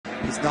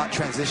he's not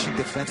transitioning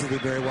defensively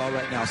very well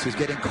right now, so he's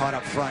getting caught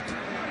up front.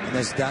 And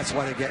that's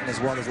why they're getting as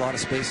well. There's a lot of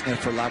space in there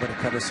for Laba to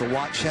cover. So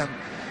watch him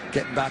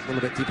getting back a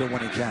little bit deeper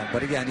when he can.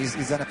 But again,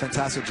 he's done a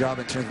fantastic job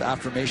in terms of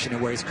affirmation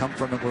and where he's come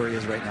from and where he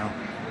is right now.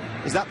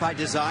 Is that by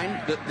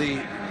design, that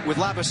with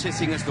Laba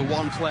sitting as the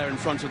one player in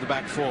front of the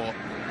back four,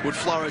 would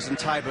Flores and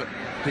Taibert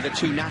be the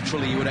two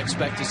naturally you would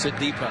expect to sit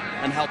deeper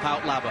and help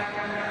out Laba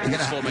in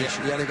this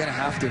formation? Yeah, they're going to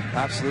have to,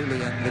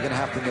 absolutely, and they're going to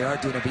have to. They are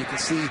doing it, but you can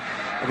see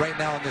right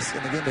now in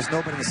the game, there's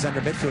nobody in the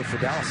center midfield for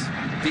Dallas.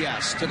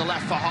 Diaz to the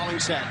left for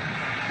Hollingshead.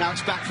 Now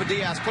it's back for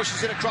Diaz,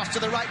 pushes it across to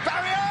the right.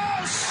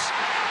 Barrios!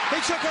 He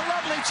took a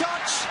lovely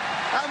touch,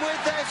 and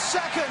with their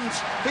second,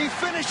 he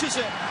finishes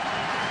it.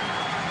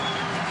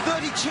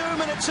 32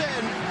 minutes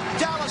in,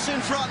 Dallas in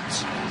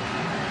front.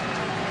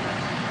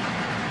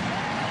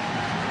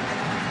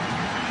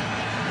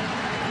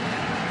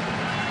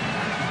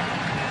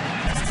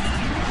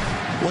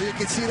 Well, you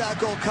can see that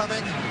goal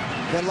coming.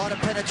 Got a lot of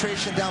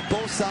penetration down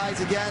both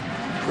sides again.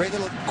 Great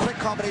little quick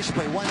combination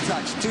play. One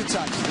touch, two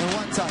touch, and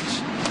one touch.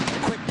 A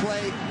quick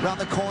play around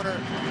the corner.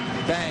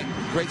 Bang.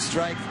 Great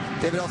strike.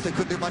 David Elfman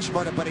couldn't do much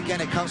about it, but again,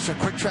 it comes from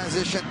quick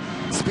transition.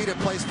 Speed of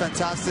play is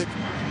fantastic.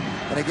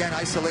 And again,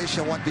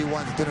 isolation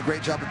 1v1. Doing a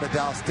great job with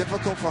Dallas.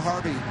 Difficult for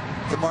Harvey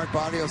to mark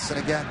Barrios. And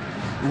again,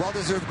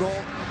 well-deserved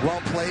goal,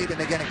 well played.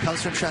 And again, it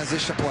comes from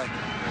transition play.